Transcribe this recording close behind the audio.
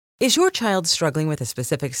Is your child struggling with a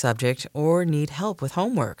specific subject or need help with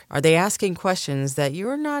homework? Are they asking questions that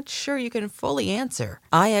you're not sure you can fully answer?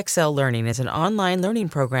 IXL Learning is an online learning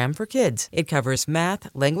program for kids. It covers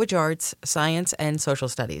math, language arts, science, and social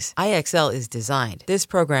studies. IXL is designed. This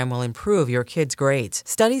program will improve your kids' grades.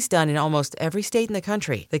 Studies done in almost every state in the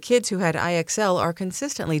country. The kids who had IXL are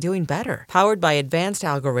consistently doing better. Powered by advanced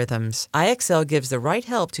algorithms, IXL gives the right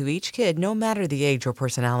help to each kid no matter the age or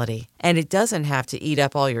personality. And it doesn't have to eat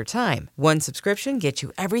up all your time. One subscription gets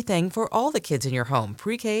you everything for all the kids in your home,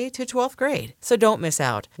 pre-K to 12th grade. So don't miss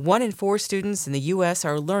out. 1 in 4 students in the U.S.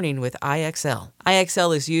 are learning with IXL.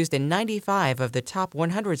 IXL is used in 95 of the top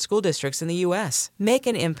 100 school districts in the U.S. Make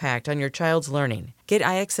an impact on your child's learning. Get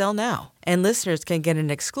IXL now. And listeners can get an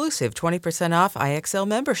exclusive 20% off IXL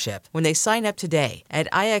membership when they sign up today at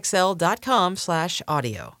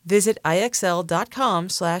IXL.com/audio. Visit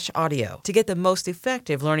IXL.com/audio to get the most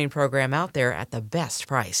effective learning program out there at the best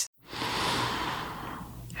price.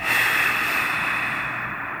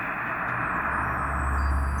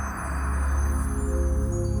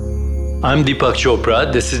 I'm Deepak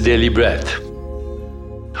Chopra. This is Daily Breath.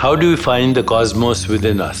 How do we find the cosmos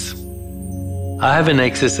within us? I have an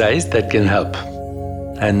exercise that can help.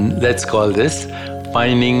 And let's call this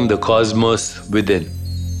Finding the Cosmos Within.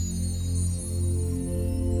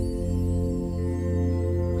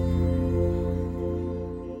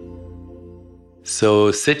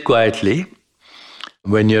 So sit quietly.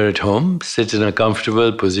 When you're at home, sit in a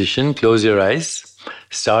comfortable position, close your eyes.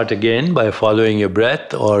 Start again by following your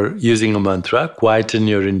breath or using a mantra. Quieten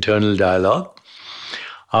your internal dialogue.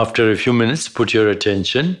 After a few minutes, put your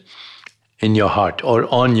attention in your heart or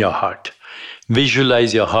on your heart.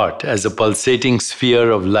 Visualize your heart as a pulsating sphere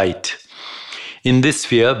of light. In this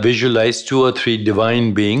sphere, visualize 2 or 3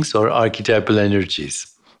 divine beings or archetypal energies.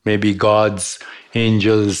 Maybe gods,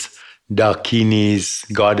 angels, dakinis,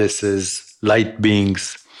 goddesses, light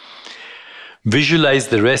beings. Visualize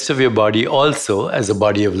the rest of your body also as a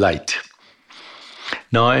body of light.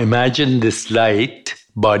 Now imagine this light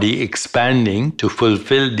body expanding to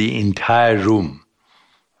fulfill the entire room.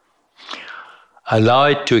 Allow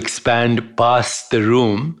it to expand past the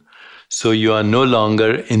room so you are no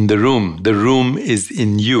longer in the room. The room is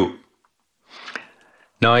in you.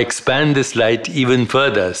 Now expand this light even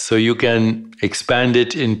further so you can expand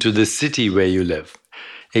it into the city where you live.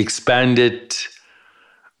 Expand it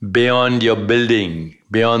beyond your building,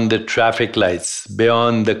 beyond the traffic lights,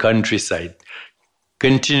 beyond the countryside.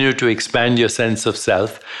 Continue to expand your sense of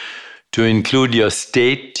self to include your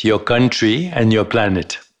state, your country, and your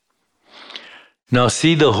planet. Now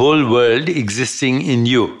see the whole world existing in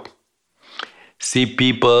you. See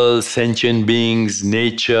people, sentient beings,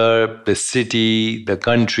 nature, the city, the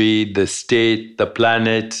country, the state, the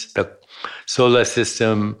planet, the solar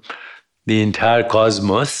system, the entire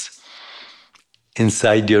cosmos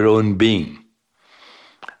inside your own being.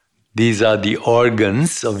 These are the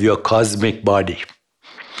organs of your cosmic body.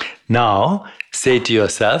 Now say to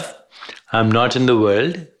yourself, I'm not in the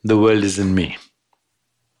world is in me.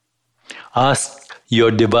 Ask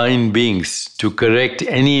your divine beings to correct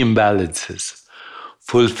any imbalances,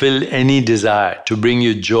 fulfill any desire, to bring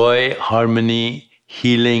you joy, harmony,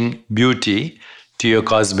 healing, beauty to your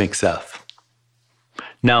cosmic self.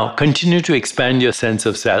 Now, continue to expand your sense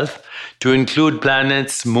of self to include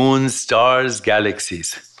planets, moons, stars,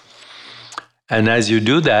 galaxies. And as you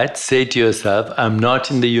do that, say to yourself, I'm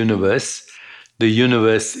not in the universe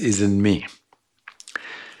is in me.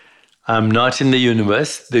 I'm not in the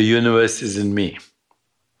universe is in me.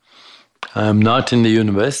 I'm not in the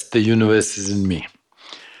universe is in me.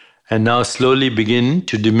 And now slowly begin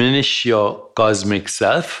to diminish your cosmic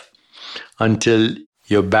self until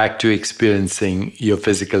you're back to experiencing your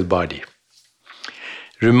physical body.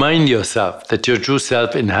 Remind yourself that your true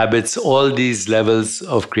self inhabits all these levels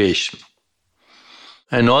of creation.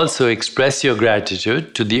 And also express your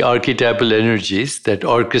gratitude to the archetypal energies that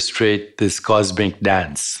orchestrate this cosmic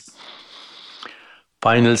dance.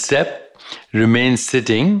 Final step, remain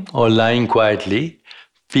sitting or lying quietly,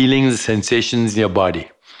 feeling the sensations in your body.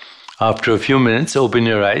 After a few minutes, open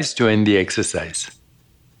your eyes to end the exercise.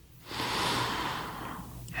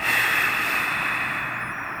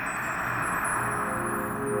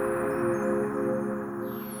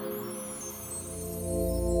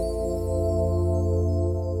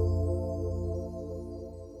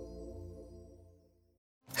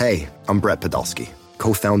 Hey, I'm Brett Podolsky.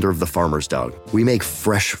 co-founder of The Farmer's Dog. We make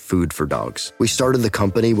fresh food for dogs. We started the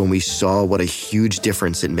company when we saw what a huge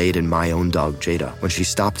difference it made in my own dog, Jada, when she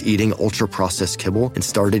stopped eating ultra-processed kibble and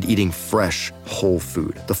started eating fresh, whole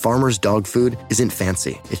food. The Farmer's Dog food isn't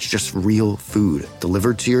fancy. It's just real food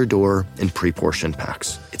delivered to your door in pre-portioned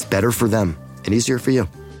packs. It's better for them and easier for you.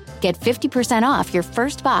 Get 50% off your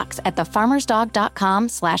first box at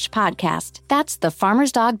thefarmersdog.com/podcast. That's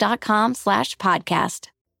thefarmersdog.com/podcast.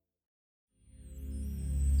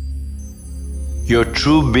 Your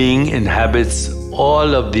true being inhabits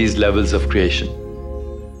all of these levels of creation,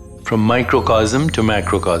 from microcosm to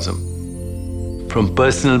macrocosm, from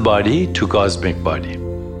personal body to cosmic body.